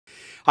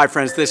Hi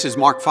friends, this is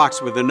Mark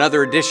Fox with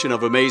another edition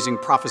of Amazing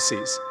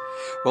Prophecies.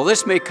 Well,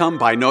 this may come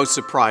by no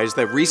surprise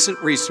that recent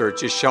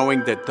research is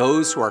showing that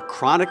those who are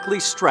chronically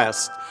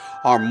stressed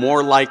are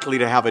more likely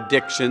to have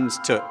addictions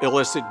to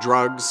illicit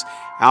drugs,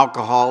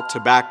 alcohol,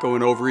 tobacco,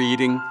 and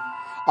overeating.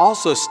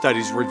 Also,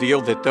 studies reveal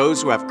that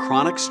those who have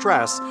chronic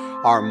stress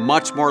are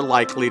much more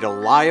likely to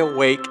lie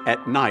awake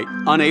at night,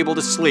 unable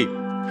to sleep.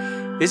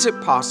 Is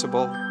it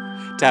possible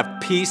to have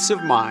peace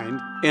of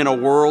mind in a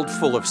world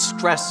full of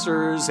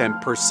stressors and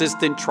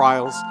persistent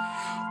trials?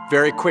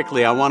 Very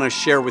quickly, I want to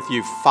share with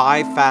you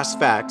 5 fast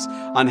facts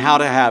on how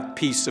to have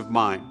peace of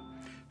mind.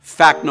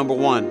 Fact number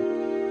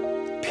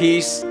 1,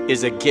 peace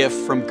is a gift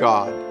from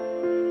God.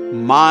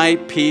 My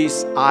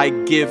peace I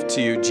give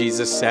to you,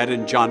 Jesus said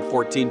in John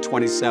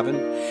 14:27.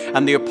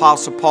 And the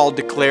Apostle Paul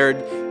declared,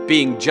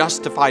 being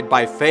justified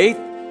by faith,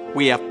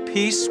 we have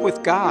peace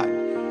with God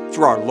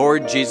through our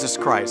Lord Jesus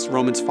Christ,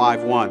 Romans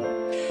 5:1.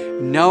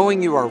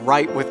 Knowing you are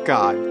right with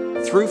God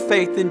through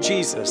faith in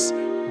Jesus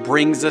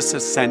brings us a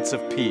sense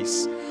of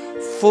peace.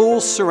 Full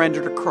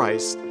surrender to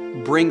Christ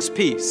brings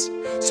peace.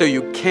 So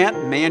you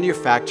can't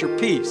manufacture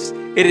peace.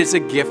 It is a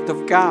gift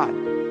of God.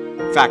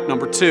 Fact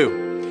number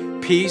 2,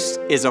 peace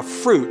is a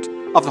fruit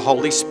of the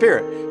Holy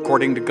Spirit,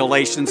 according to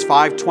Galatians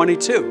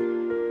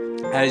 5:22.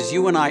 As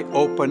you and I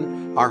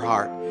open our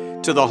heart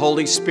to the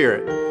Holy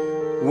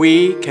Spirit,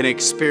 we can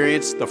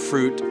experience the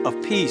fruit of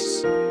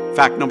peace.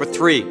 Fact number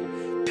 3,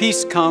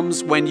 peace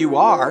comes when you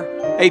are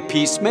a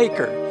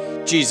peacemaker.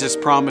 Jesus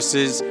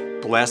promises,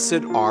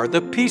 blessed are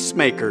the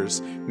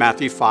peacemakers,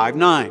 Matthew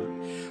 5:9.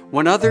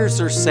 When others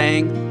are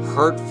saying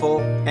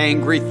hurtful,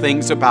 angry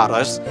things about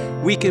us,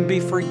 we can be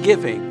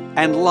forgiving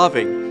and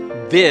loving.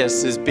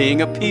 This is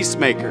being a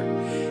peacemaker.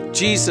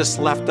 Jesus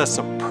left us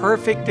a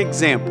perfect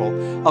example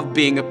of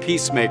being a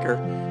peacemaker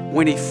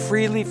when he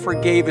freely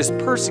forgave his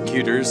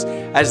persecutors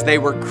as they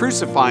were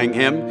crucifying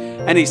him,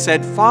 and he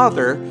said,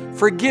 Father,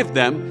 forgive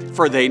them,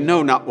 for they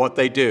know not what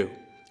they do.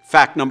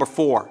 Fact number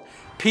 4,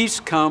 peace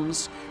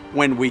comes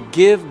when we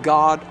give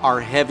God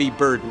our heavy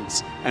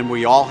burdens, and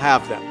we all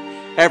have them.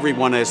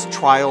 Everyone has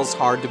trials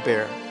hard to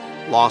bear.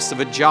 Loss of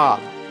a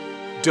job,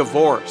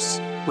 divorce,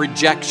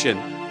 rejection,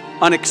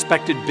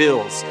 unexpected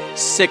bills,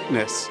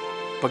 sickness.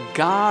 But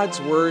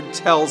God's word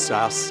tells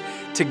us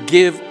to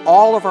give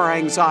all of our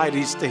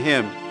anxieties to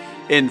him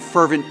in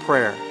fervent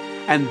prayer,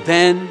 and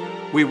then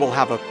we will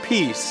have a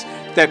peace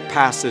that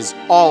passes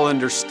all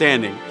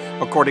understanding,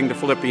 according to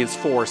Philippians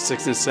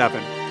 4:6 and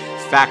 7.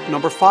 Fact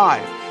number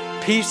 5,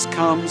 peace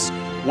comes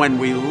when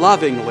we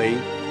lovingly,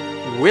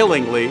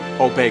 willingly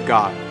obey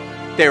God.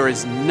 There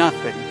is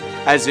nothing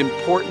as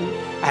important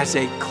as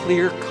a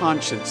clear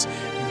conscience,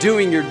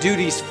 doing your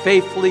duties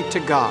faithfully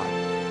to God.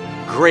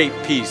 Great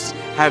peace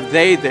have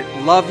they that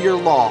love your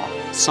law,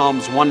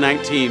 Psalms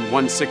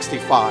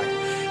 119:165.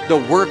 The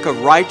work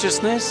of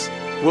righteousness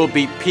will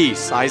be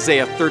peace,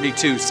 Isaiah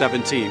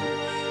 32:17.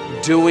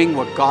 Doing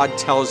what God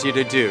tells you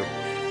to do,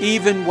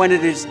 even when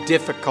it is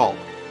difficult,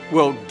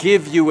 will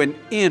give you an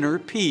inner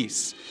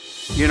peace.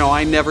 You know,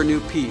 I never knew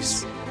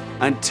peace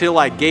until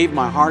I gave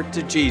my heart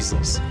to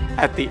Jesus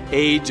at the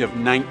age of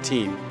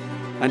 19.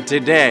 And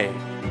today,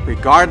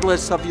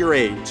 regardless of your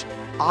age,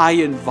 I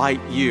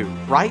invite you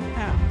right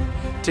now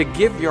to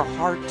give your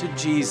heart to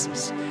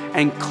Jesus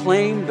and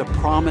claim the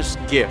promised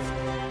gift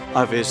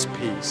of his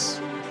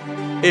peace.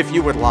 If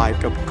you would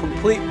like a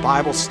complete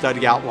Bible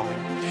study outline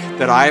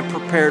that I have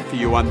prepared for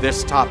you on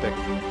this topic,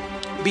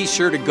 be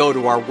sure to go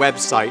to our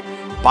website,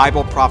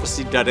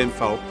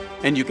 BibleProphecy.info,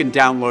 and you can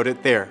download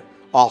it there.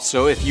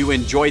 Also, if you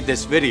enjoyed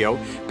this video,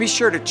 be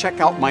sure to check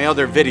out my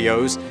other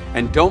videos,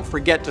 and don't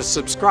forget to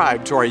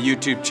subscribe to our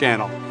YouTube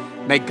channel.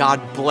 May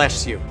God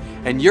bless you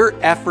and your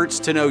efforts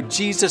to know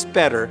Jesus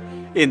better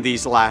in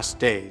these last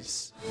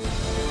days.